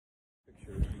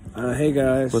Hey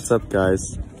guys. What's up,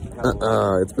 guys?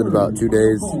 It's been about 2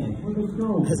 days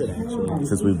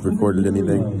since we've recorded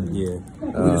anything. Yeah.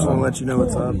 We just want to let you know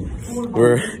what's up.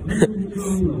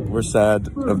 We're sad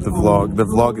of the vlog. The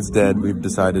vlog is dead. We've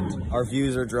decided. Our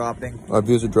views are dropping. Our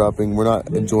views are dropping. We're not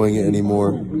enjoying it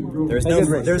anymore. There's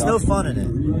no fun in it.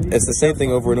 It's the same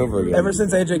thing over and over again. Ever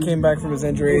since AJ came back from his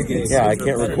injury. Yeah, I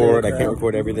can't record. I can't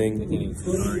record everything.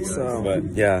 So,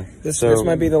 but yeah, this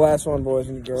might be the last one, boys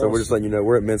and girls. So we're just letting you know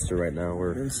we're at Minster right now.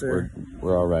 We're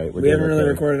all right. We haven't really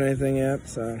recorded anything yet,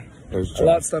 so a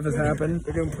lot of stuff has happened.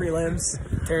 We're doing prelims.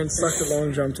 Terrence sucked at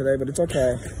long jump today, but it's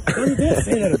okay. You didn't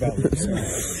say that about me.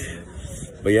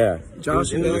 But yeah,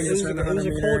 Josh, it was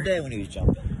a cold day when he was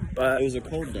jumping. But it was a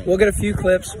cold day. We'll get a few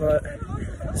clips, but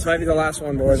this might be the last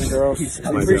one, boys and girls. We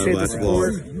appreciate the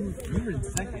support.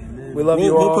 We love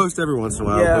you all. We'll post every once in a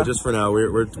while, but just for now,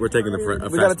 we're taking a fast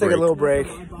break. We gotta take a little break.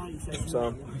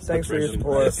 So thanks for your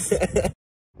support. Is that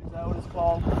what it's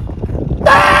called?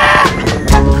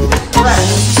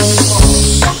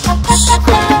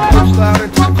 Push louder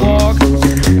to the vlog.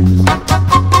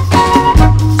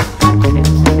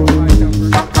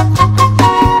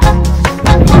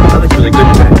 That looks really good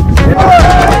today.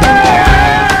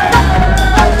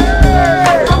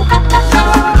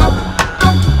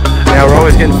 Yeah, we're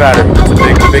always getting fatter. It's a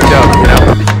big jump, you know?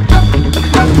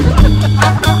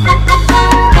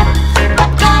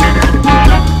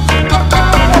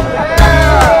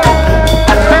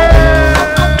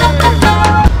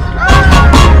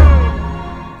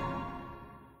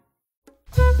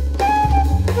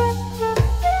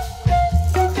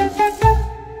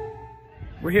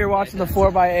 We're here watching the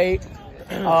 4x8.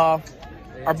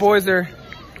 Our boys are.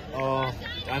 I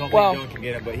don't think no one can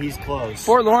get him, but he's close.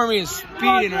 Fort Loramie is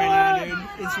speeding right now, dude.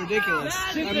 It's ridiculous.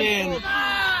 I mean,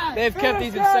 they've kept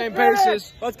these insane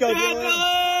paces. Let's go,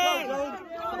 Dylan.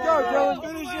 Go, Dylan.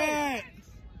 Finish it.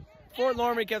 Fort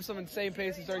Loramie kept some insane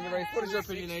paces during the race. What is your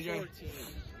opinion, AJ?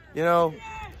 You know,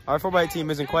 our 4x8 team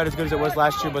isn't quite as good as it was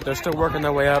last year, but they're still working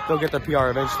their way up. They'll get their PR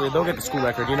eventually. They'll get the school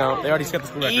record, you know. They already set the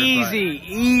school record.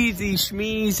 Easy,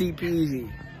 schmeezy peasy.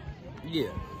 Yeah.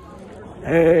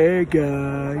 Hey,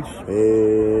 guys.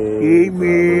 Hey,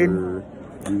 man.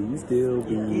 You still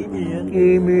be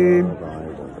Hey, man.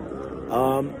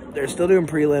 They're still doing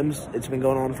prelims. It's been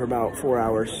going on for about 4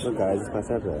 hours. Look, guys, it's my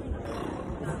Saturday.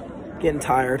 Getting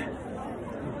tired.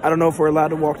 I don't know if we're allowed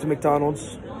to walk to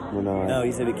McDonald's. We're not. No,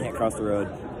 he said we can't cross the road.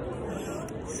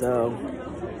 So,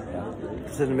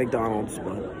 this isn't McDonald's,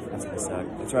 but That's gonna suck.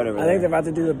 It's right over there. I think they're about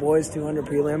to do the boys 200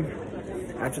 prelim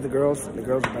after the girls. The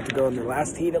girls are about to go in their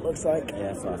last heat, it looks like.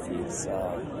 Yeah, it's last heat. So,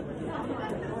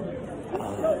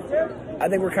 I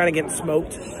think we're kind of getting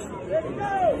smoked.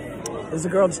 There's a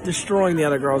girl that's destroying the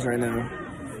other girls right now.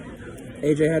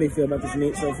 AJ, how do you feel about this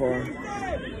meet so far?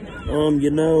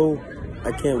 You know,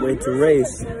 I can't wait to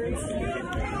race.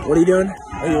 What are you doing?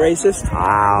 Are you racist?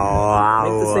 Ow,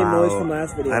 Make the same noise from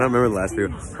last video. I don't remember the last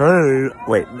video. Hey,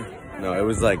 wait. No, it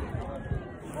was like,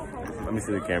 let me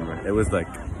see the camera. It was like,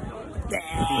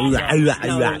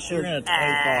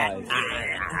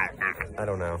 I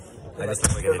don't know. I just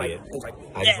look like an idiot.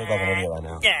 I just look like an idiot right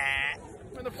now.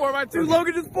 In the 4x2,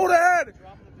 Logan just pulled ahead.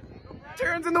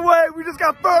 Terrence in the way. We just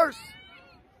got first.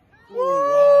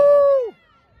 Woo!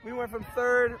 We went from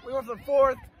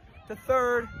fourth to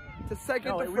third to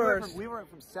second to first. We went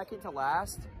from second to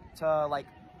last to like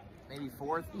maybe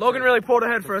fourth. Logan really pulled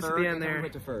ahead for us at the end there. We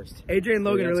went to first. AJ and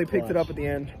Logan really picked it up at the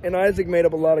end. And Isaac made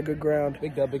up a lot of good ground.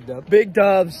 Big dub, big dub. Big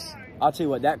dubs. I'll tell you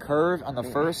what, that curve on the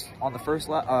first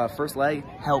leg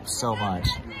helps so much.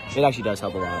 It actually does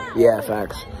help a lot. Yeah,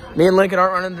 facts. Me and Lincoln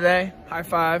aren't running today. High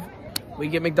five. We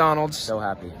get McDonald's. So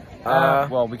happy.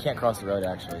 Well, we can't cross the road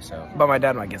actually, so. But my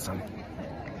dad might get some.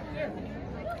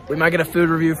 We might get a food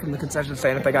review from the concession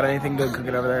stand if they got anything good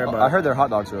cooking over there. But I heard their hot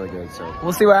dogs are really good, so.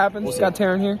 We'll see what happens. We'll got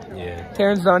Taryn here. Yeah.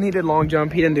 Taryn's done. He did long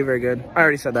jump. He didn't do very good. I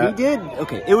already said that. He did?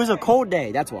 Okay. It was a cold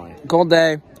day. That's why. Cold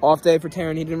day. Off day for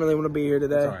Taryn. He didn't really want to be here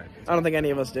today. All right. I don't think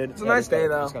any of us did. It's a nice day,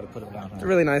 though. Just gotta put him down. It's a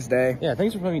really nice day. Yeah,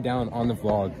 thanks for putting me down on the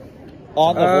vlog.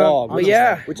 On the vlog. But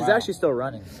yeah. Which is actually still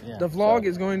running. Yeah. The vlog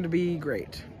is going to be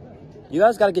great. You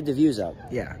guys gotta get the views up.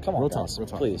 Yeah. Come on, Real guys. talk.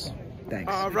 Please.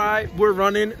 Thanks. All right. We're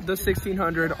running the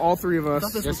 1600. All three of us.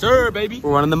 Yes, sir, baby.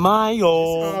 We're running the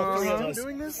mile.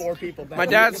 Doing this? 4 people. My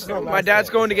dad's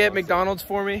going to get McDonald's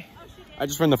for me. I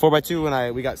just ran the 4x2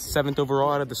 and we got 7th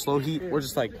overall out of the slow heat. We're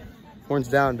just like horns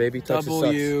down, baby.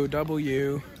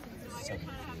 W.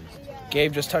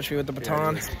 Gabe just touched me with the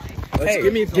baton. Hey,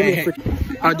 give me a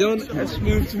Dylan, let's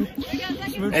move.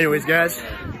 Anyways, guys,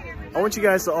 I want you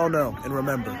guys to all know and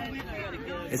remember,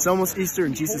 it's almost Easter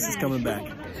and Jesus is coming back.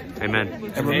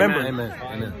 Amen. And remember,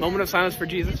 Amen. moment of silence for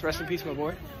Jesus. Rest in peace, my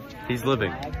boy. He's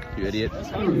living. You idiot.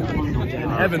 Heaven.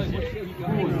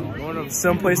 Moment of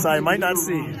Someplace I might not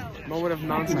see. moment of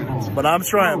non-silence. But I'm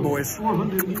trying, boys.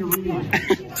 What's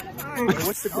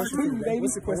the question today?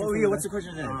 What's the question? What's the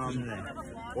question today?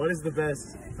 What is the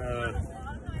best fruit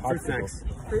snacks?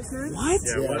 Fruit snacks? What?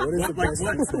 Yeah, what is the best?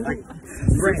 Like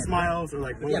Brick Smiles or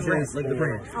like what was yours? Like the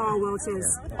brand. Oh,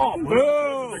 Welch's. Oh,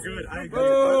 boom! Good. I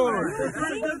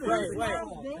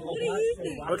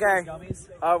Okay,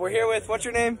 we're here with, what's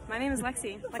your name? My name is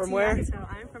Lexi. From where? So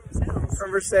I'm from Sales.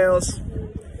 From Versailles.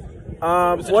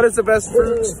 What is the best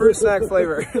fruit snack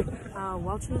flavor?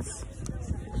 Welch's.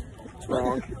 It's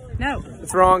wrong. No.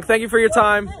 It's wrong. Thank you for your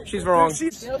time. She's wrong.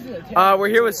 We're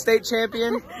here with state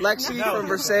champion Lexi from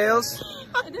Versailles.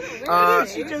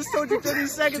 She just told you 30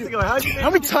 seconds ago. How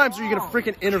many times are you going to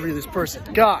freaking interview this person?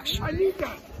 Gosh. I need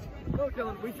that. Go,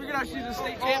 Dylan. We figured out she's a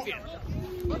state champion.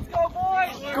 Let's go,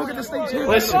 boys. Go get the state champion.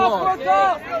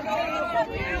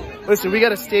 Listen, we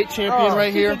got a state champion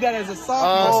right here. That as a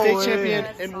sophomore. State champion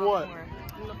in what?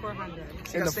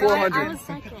 In the 400.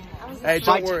 Hey,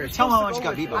 don't worry. Tell them how much you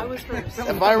got beat by.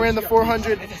 If I ran the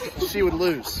 400, she would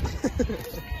lose.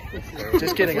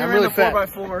 Just kidding. I'm really fat.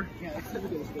 4x4.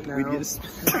 We did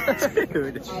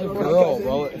Girl,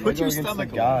 roll it. Put your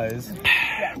stomach, guys.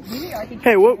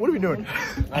 Hey, what are we doing?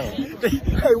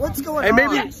 Hey, what's going on? Hey,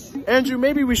 maybe, Andrew,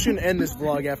 maybe we shouldn't end this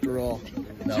vlog after all.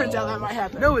 Turns out that might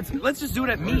happen. No, let's just do it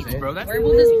at meets, bro. That's Where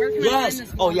can Yes.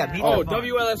 Oh yeah. Beat Oh,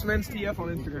 WLS Men's TF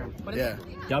on Instagram. Yeah.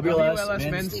 WLS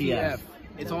Men's TF.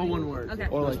 It's all one word. Okay.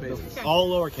 Or like All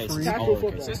lowercase. All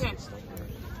lowercase.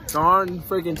 Darn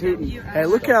freaking tootin'. Hey,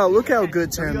 look how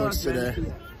good Taryn looks today.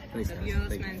 Look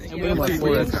at my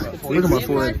forehead. Look at my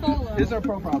forehead. This is our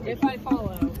profile. If I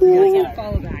follow, you gotta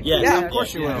follow back. Yes. Yeah, of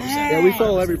course you will. Yeah, we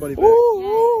follow everybody back.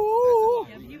 All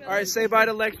right, say bye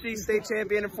to Lexi, state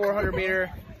champion in 400 meter.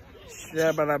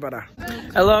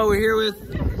 Hello, we're here with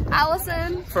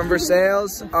Allison. from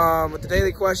Versailles with the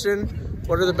daily question.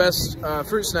 What are the best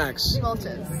fruit snacks?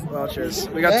 Welch's. Welch's.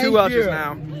 We got two Welch's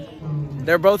now.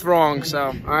 They're both wrong, so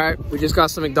all right. We just got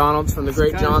some McDonald's from the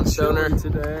great John Stoner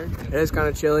today. It is kind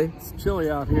of chilly. It's chilly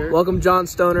out here. Welcome John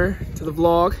Stoner to the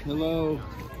vlog. Hello.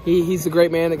 He's the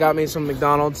great man that got me some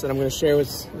McDonald's that I'm gonna share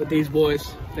with these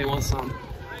boys if they want some.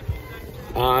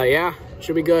 Yeah,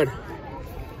 should be good.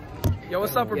 Yo,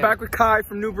 what's up? We're back with Kai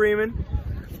from New Bremen.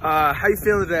 How you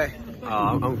feeling today?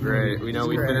 I'm great. We know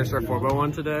we finished our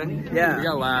 4x1 today. Yeah. We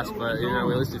got last, but you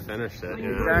know, at least we finished it. You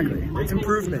know? Exactly. It's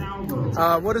improvement.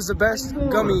 What is the best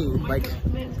gummy, like,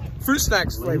 fruit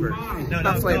snacks flavor? No,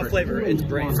 Not flavor. Not flavor. It's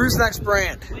brand. Fruit snacks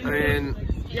brand. I mean,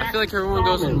 I feel like everyone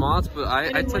goes with Mott's, but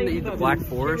I tend to eat the Black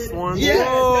Forest ones. Yeah.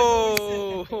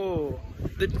 Whoa.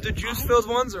 The juice filled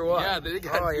ones or what? Yeah, they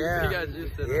got juice. yeah. They got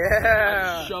juice in them.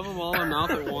 Yeah. Shove them all in my mouth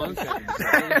at once.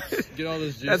 Get all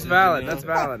this juice. That's in, valid. you know? That's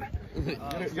valid. You're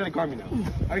gonna card me now.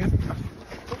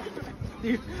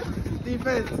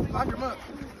 Defense, lock him up.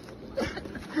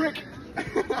 Quick.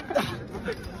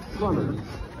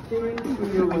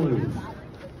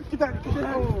 Get that.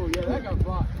 Oh, yeah, that got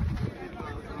blocked.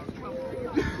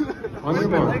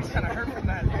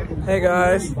 Hey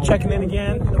guys, checking in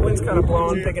again. The wind's kind of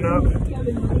blowing, picking up.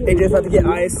 AJ's about to get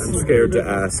ice. I'm scared to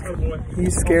ask.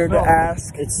 He's scared to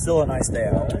ask. It's still a nice day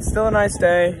out. It's still a nice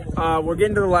day. We're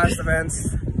getting to the last events.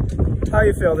 How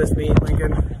you feel this meet,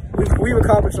 Lincoln? We've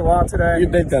accomplished a lot today.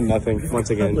 They've done nothing once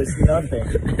again. Nothing.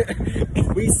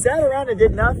 We sat around and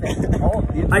did nothing.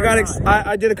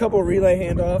 I did a couple of relay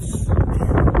handoffs.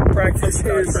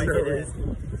 Practices.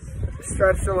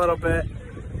 Stretched a little bit.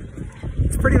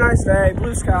 It's a pretty nice day.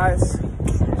 Blue skies.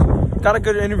 Got a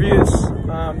good interviews.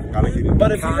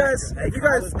 But if you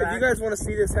guys want to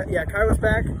see this, yeah, Kai was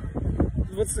back.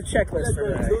 What's the checklist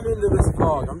for today? Tune into this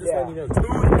vlog. I'm just letting you know. It's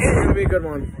gonna be a good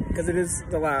one because it is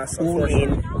the last.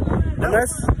 Unfortunately.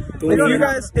 Unless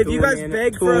if you guys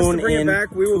beg for us to bring it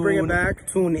back, we will bring it back.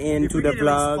 Tune in to the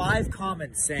vlog. 5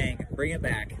 comments saying, bring it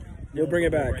back. We'll bring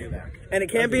it back. And it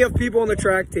can't be of people on the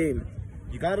track team.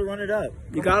 You gotta run it up.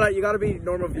 You gotta be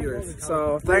normal viewers.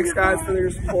 So thanks guys for your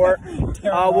support.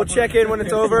 We'll check in when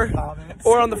it's over,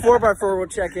 or on the 4x4 we'll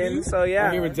check in. So yeah.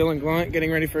 I'm here with Dylan Glunt,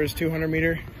 getting ready for his 200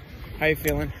 meter. How you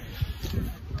feeling?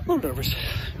 A little nervous.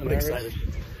 I'm excited.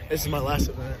 This is my last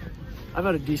event. I've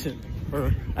had a decent.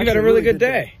 You got a really good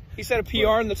day. He set a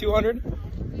PR in the 200.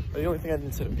 The only thing I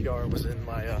didn't set a PR was in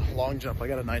my long jump. I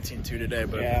got a 19.2 today,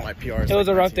 but my PR is It was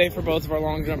a rough day for both of our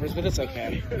long jumpers, but it's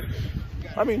okay.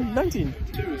 I mean,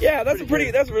 19.2. Yeah, that's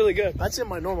really good. That's in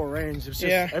my normal range. It's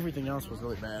just everything else was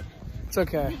really bad. It's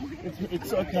okay.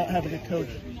 It's okay not having a coach.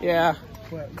 Yeah.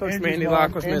 Coach Mandy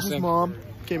Locke was Andrew's missing. mom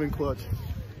came in clutch.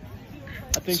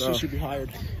 I think she should be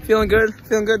hired. Feeling good?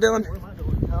 Feeling good, Dylan?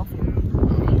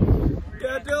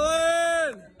 Yeah,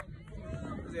 Dylan!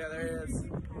 Yeah, there he is.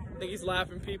 I think he's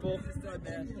laughing, people.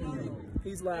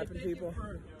 He's laughing, people.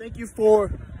 Thank you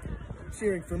for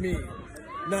cheering for me,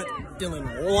 not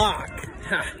Dylan Locke.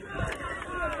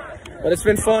 But it's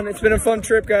been fun. It's been a fun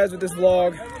trip, guys, with this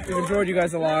vlog. We've enjoyed you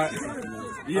guys a lot.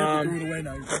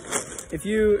 If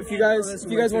you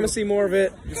guys want to see more of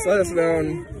it, just let us know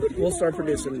and we'll start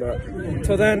producing. But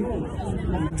until then,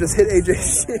 just hit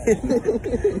AJ's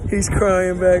shit. He's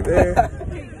crying back there.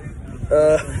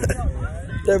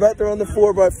 They're back there on the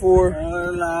 4x4.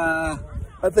 Hola.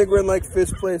 I think we're in like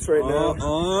 5th place right now.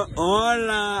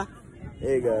 Hola.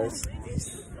 Hey guys.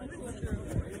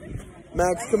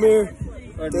 Max, come here.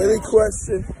 Daily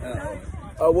question.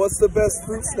 What's the best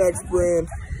fruit snacks brand?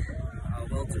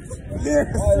 Yes,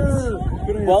 sir.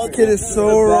 Kid is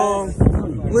so wrong.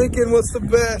 Lincoln, what's the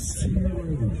best?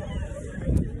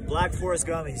 Black Forest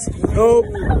gummies. Nope.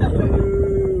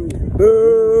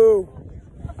 Boo.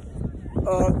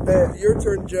 Hey, your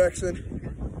turn, Jackson.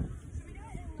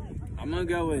 I'm gonna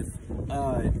go with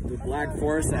the Black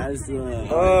Forest that has the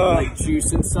like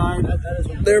juice inside.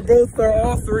 They're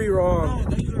all 3 wrong.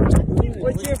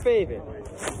 What's your favorite?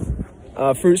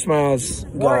 Fruit Smiles.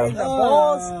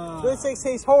 balls? Those things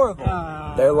taste horrible.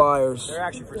 They're liars. They're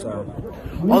actually for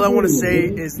All I want to say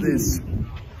is this.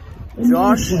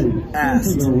 Josh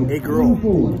asked a girl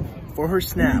for her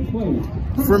snap.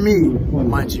 For me,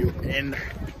 mind you. And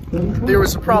there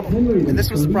was a problem. And this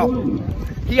was the problem.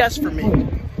 He asked for me.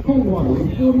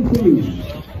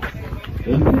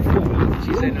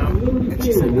 She said no.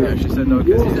 She said no. She said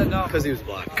no because he was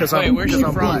black. Because I'm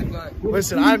black.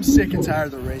 Listen, I'm sick and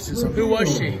tired of the racism. Who was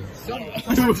she?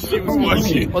 Who was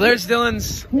she? Well, there's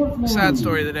Dylan's sad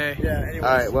story of the day. Yeah, anyway.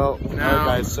 All right, well,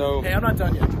 guys, so... Hey, I'm not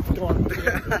done yet. Come on.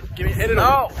 Give me, hit it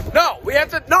No, we have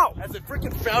to, no. As the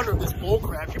freaking founder of this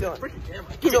bullcrap, give me the freaking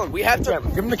camera. Dylan, we have to.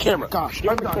 Give him the camera. Gosh,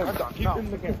 I'm done. Keep him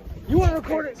the camera. You want to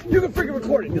record it? You can freaking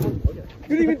record it. You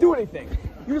didn't even do anything.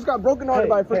 You just got broken hearted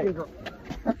by a freaking girl.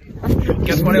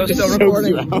 Guess what? I was still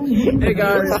recording. Hey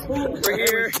guys, we're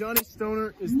here. Johnny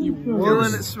Stoner is the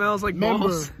worst Dylan, it smells like member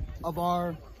balls. of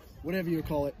our, whatever you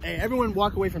call it. Hey, everyone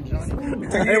walk away from Johnny.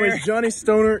 Anyways, Johnny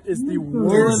Stoner is the Dylan,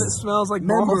 worst it smells like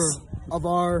member balls. of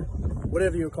our,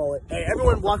 whatever you call it. Hey,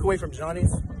 everyone walk away from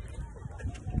Johnny's.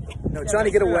 No,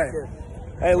 Johnny, get away.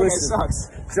 Hey, listen.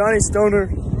 Johnny Stoner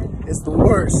is the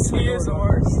worst. He is the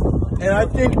worst. And I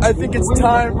think it's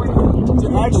time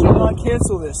to actually not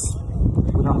cancel this,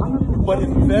 but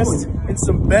invest in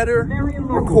some better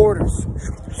recorders.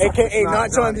 AKA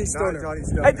not Johnny Stoner.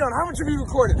 Hey John, how much have you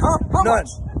recorded? Huh? How much?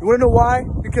 You wanna know why?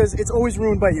 Because it's always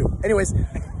ruined by you. Anyways,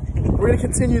 we're gonna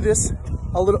continue this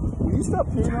a little. Will you stop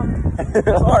peeing on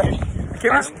me?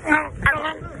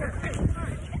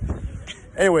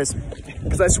 Anyways,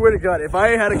 because I swear to God, if I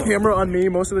had a camera on me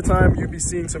most of the time, you'd be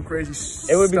seeing some crazy stuff.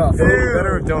 It would be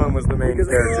better if Dylan was the main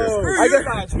character.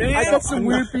 I got some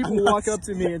weird people walk up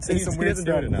to me and say some weird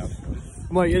stuff.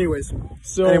 I'm like, anyways.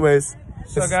 So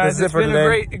Guys, it's been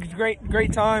a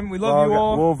great time. We love you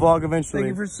all. We'll vlog eventually.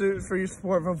 Thank you for your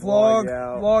support. Vlog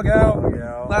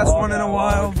out. Last one in a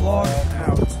while. Vlog.